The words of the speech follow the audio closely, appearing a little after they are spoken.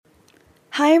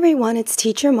Hi everyone, it's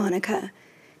Teacher Monica.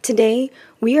 Today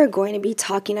we are going to be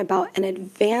talking about an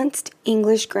advanced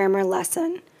English grammar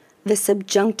lesson, the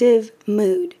subjunctive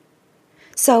mood.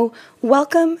 So,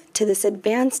 welcome to this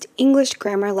advanced English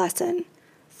grammar lesson,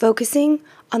 focusing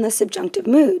on the subjunctive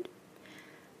mood.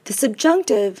 The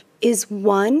subjunctive is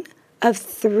one of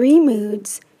three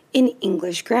moods in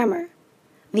English grammar.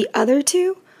 The other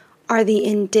two are the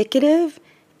indicative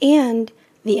and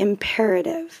the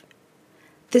imperative.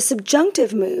 The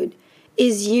subjunctive mood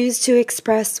is used to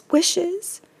express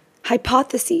wishes,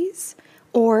 hypotheses,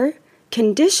 or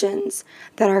conditions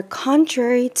that are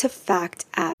contrary to fact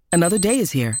at. Another day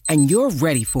is here, and you're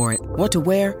ready for it. What to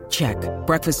wear? Check.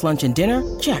 Breakfast, lunch, and dinner?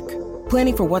 Check.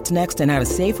 Planning for what's next and how to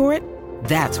save for it?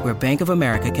 That's where Bank of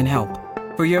America can help.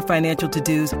 For your financial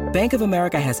to-dos, Bank of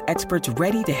America has experts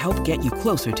ready to help get you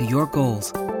closer to your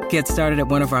goals. Get started at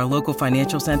one of our local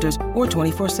financial centers or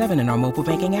 24/7 in our mobile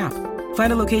banking app.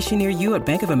 Find a location near you at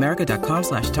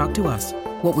bankofamerica.com/talktous.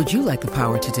 What would you like the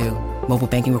power to do? Mobile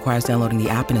banking requires downloading the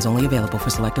app and is only available for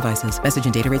select devices. Message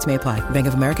and data rates may apply. Bank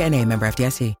of America N.A., member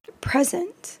FDIC.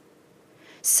 Present.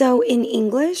 So in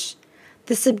English,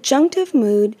 the subjunctive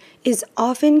mood is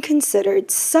often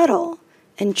considered subtle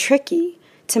and tricky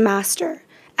to master,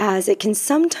 as it can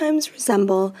sometimes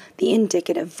resemble the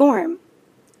indicative form.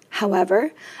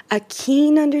 However, a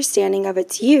keen understanding of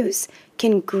its use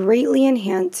can greatly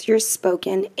enhance your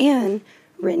spoken and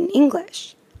written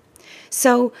English.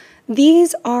 So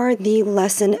these are the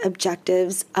lesson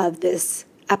objectives of this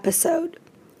episode.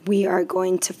 We are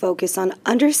going to focus on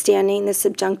understanding the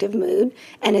subjunctive mood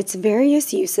and its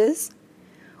various uses.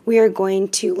 We are going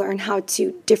to learn how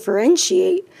to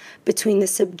differentiate between the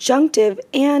subjunctive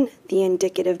and the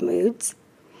indicative moods.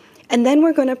 And then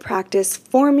we're going to practice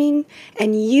forming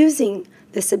and using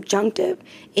the subjunctive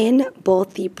in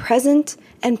both the present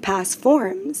and past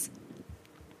forms.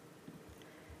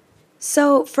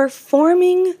 So for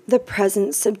forming the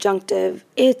present subjunctive,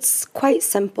 it's quite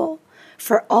simple.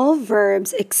 For all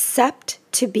verbs except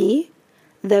to be,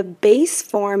 the base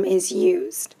form is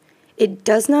used. It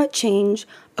does not change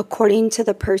according to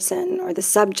the person or the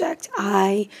subject,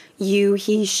 I, you,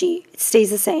 he, she. It stays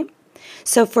the same.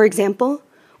 So for example,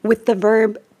 with the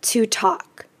verb to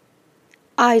talk,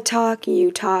 I talk, you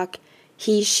talk,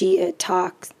 he, she, it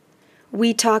talks,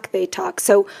 we talk, they talk.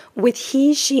 So with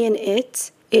he, she, and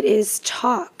it is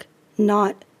talk,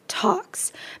 not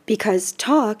talks, because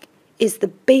talk is the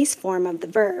base form of the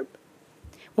verb.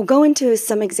 We'll go into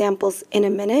some examples in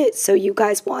a minute so you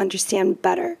guys will understand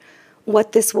better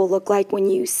what this will look like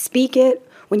when you speak it,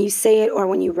 when you say it, or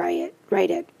when you write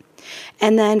it.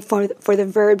 And then for the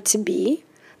verb to be,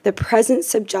 the present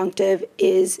subjunctive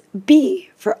is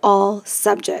be for all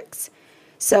subjects.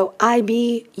 So I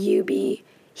be, you be,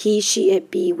 he, she, it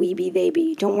be, we be, they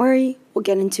be. Don't worry, we'll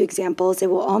get into examples.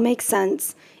 It will all make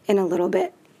sense in a little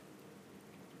bit.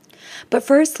 But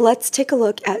first, let's take a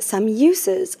look at some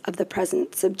uses of the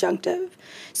present subjunctive.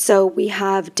 So we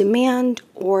have demand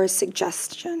or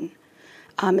suggestion.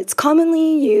 It's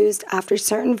commonly used after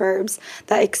certain verbs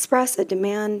that express a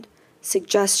demand,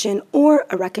 suggestion, or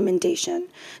a recommendation.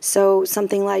 So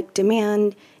something like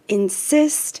demand,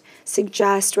 insist,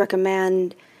 suggest,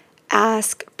 recommend,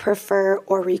 ask, prefer,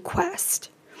 or request.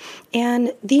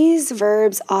 And these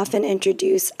verbs often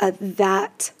introduce a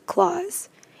that clause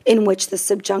in which the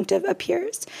subjunctive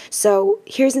appears. So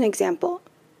here's an example.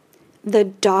 The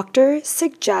doctor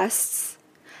suggests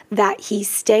that he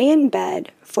stay in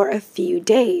bed for a few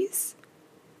days.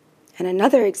 And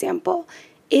another example,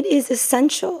 it is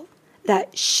essential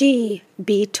that she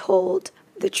be told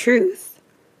the truth.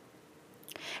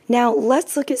 Now,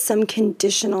 let's look at some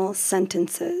conditional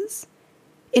sentences.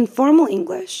 In formal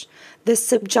English, the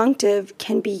subjunctive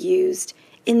can be used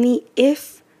in the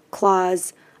if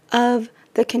clause of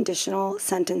the conditional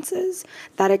sentences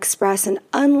that express an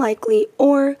unlikely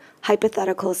or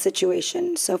hypothetical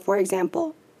situation. So, for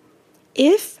example,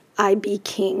 if I be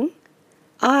king,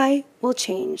 I will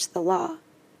change the law.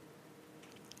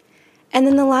 And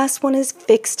then the last one is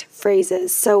fixed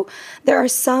phrases. So there are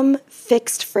some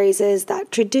fixed phrases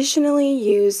that traditionally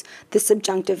use the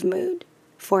subjunctive mood.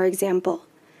 For example,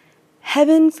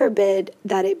 heaven forbid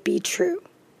that it be true.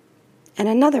 And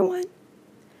another one,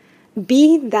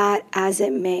 be that as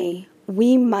it may,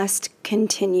 we must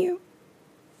continue.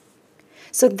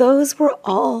 So those were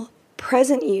all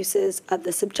present uses of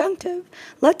the subjunctive.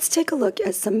 Let's take a look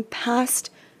at some past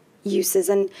uses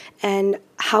and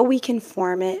how we can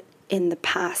form it in the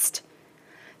past.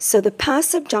 So the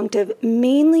past subjunctive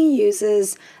mainly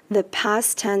uses the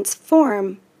past tense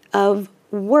form of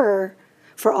were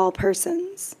for all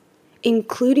persons,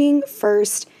 including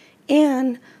first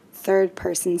and third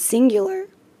person singular.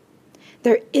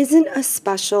 There isn't a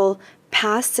special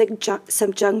past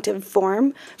subjunctive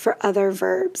form for other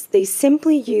verbs. They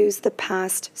simply use the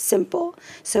past simple.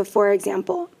 So for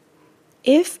example,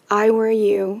 if I were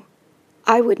you,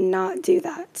 I would not do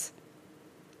that.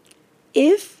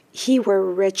 If he were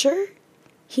richer,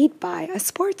 he'd buy a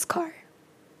sports car.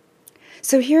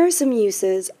 So here are some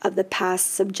uses of the past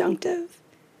subjunctive.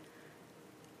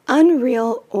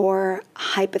 Unreal or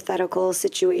hypothetical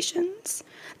situations.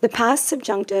 The past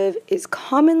subjunctive is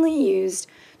commonly used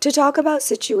to talk about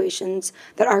situations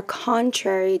that are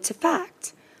contrary to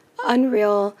fact,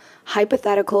 unreal,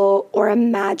 hypothetical, or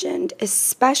imagined,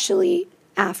 especially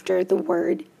after the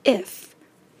word if.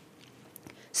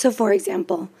 So for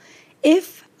example,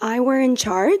 if I were in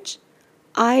charge,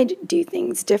 I'd do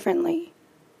things differently.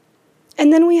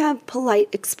 And then we have polite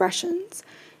expressions.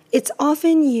 It's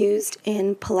often used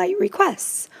in polite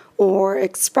requests or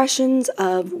expressions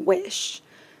of wish,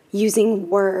 using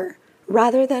were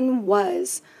rather than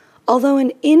was, although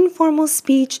in informal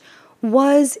speech,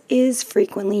 was is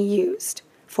frequently used.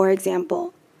 For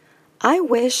example, I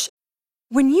wish.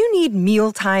 When you need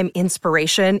mealtime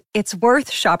inspiration, it's worth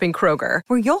shopping Kroger,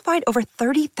 where you'll find over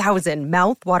 30,000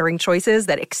 mouth-watering choices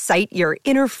that excite your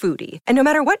inner foodie. And no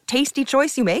matter what tasty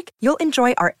choice you make, you'll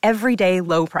enjoy our everyday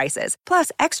low prices,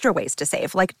 plus extra ways to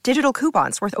save, like digital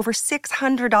coupons worth over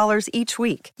 $600 each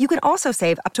week. You can also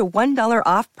save up to $1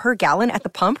 off per gallon at the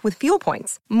pump with fuel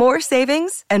points. More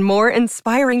savings and more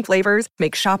inspiring flavors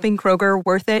make shopping Kroger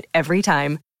worth it every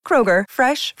time. Kroger,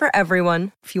 fresh for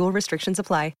everyone. Fuel restrictions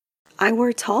apply. I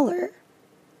were taller.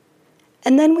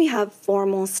 And then we have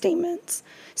formal statements.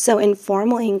 So in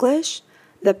formal English,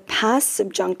 the past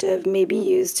subjunctive may be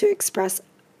used to express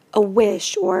a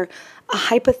wish or a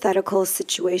hypothetical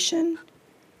situation.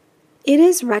 It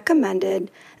is recommended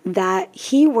that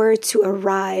he were to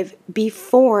arrive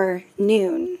before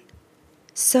noon.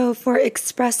 So for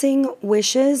expressing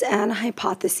wishes and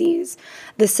hypotheses,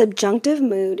 the subjunctive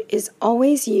mood is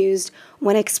always used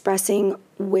when expressing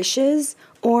wishes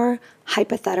or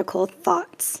hypothetical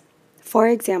thoughts. For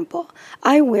example,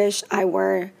 I wish I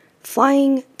were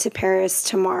flying to Paris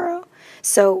tomorrow.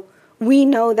 So we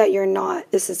know that you're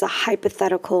not. This is a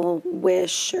hypothetical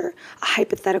wish or a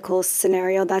hypothetical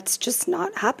scenario that's just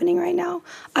not happening right now.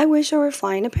 I wish I were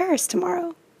flying to Paris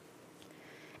tomorrow.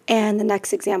 And the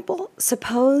next example,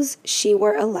 suppose she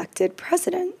were elected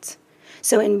president.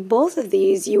 So in both of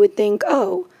these, you would think,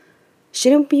 oh,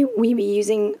 shouldn't we be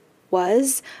using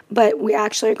was, but we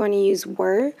actually are going to use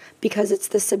were because it's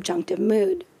the subjunctive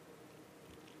mood.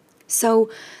 So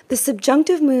the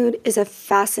subjunctive mood is a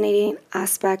fascinating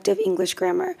aspect of English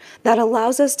grammar that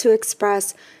allows us to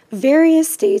express various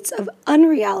states of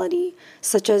unreality,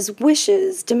 such as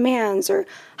wishes, demands, or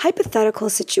hypothetical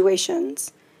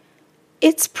situations.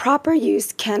 Its proper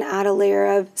use can add a layer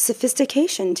of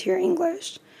sophistication to your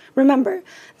English. Remember,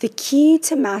 the key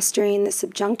to mastering the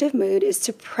subjunctive mood is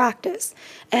to practice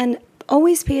and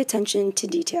always pay attention to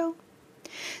detail.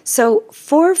 So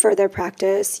for further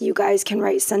practice, you guys can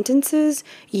write sentences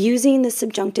using the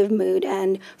subjunctive mood.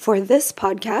 And for this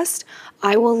podcast,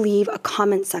 I will leave a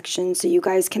comment section so you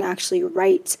guys can actually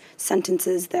write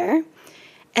sentences there.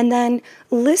 And then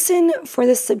listen for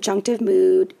the subjunctive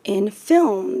mood in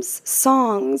films,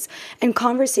 songs, and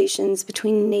conversations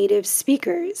between native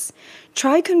speakers.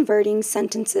 Try converting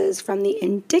sentences from the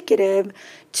indicative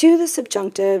to the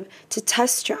subjunctive to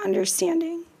test your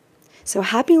understanding. So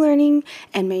happy learning,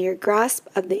 and may your grasp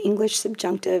of the English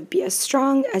subjunctive be as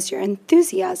strong as your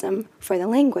enthusiasm for the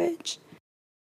language.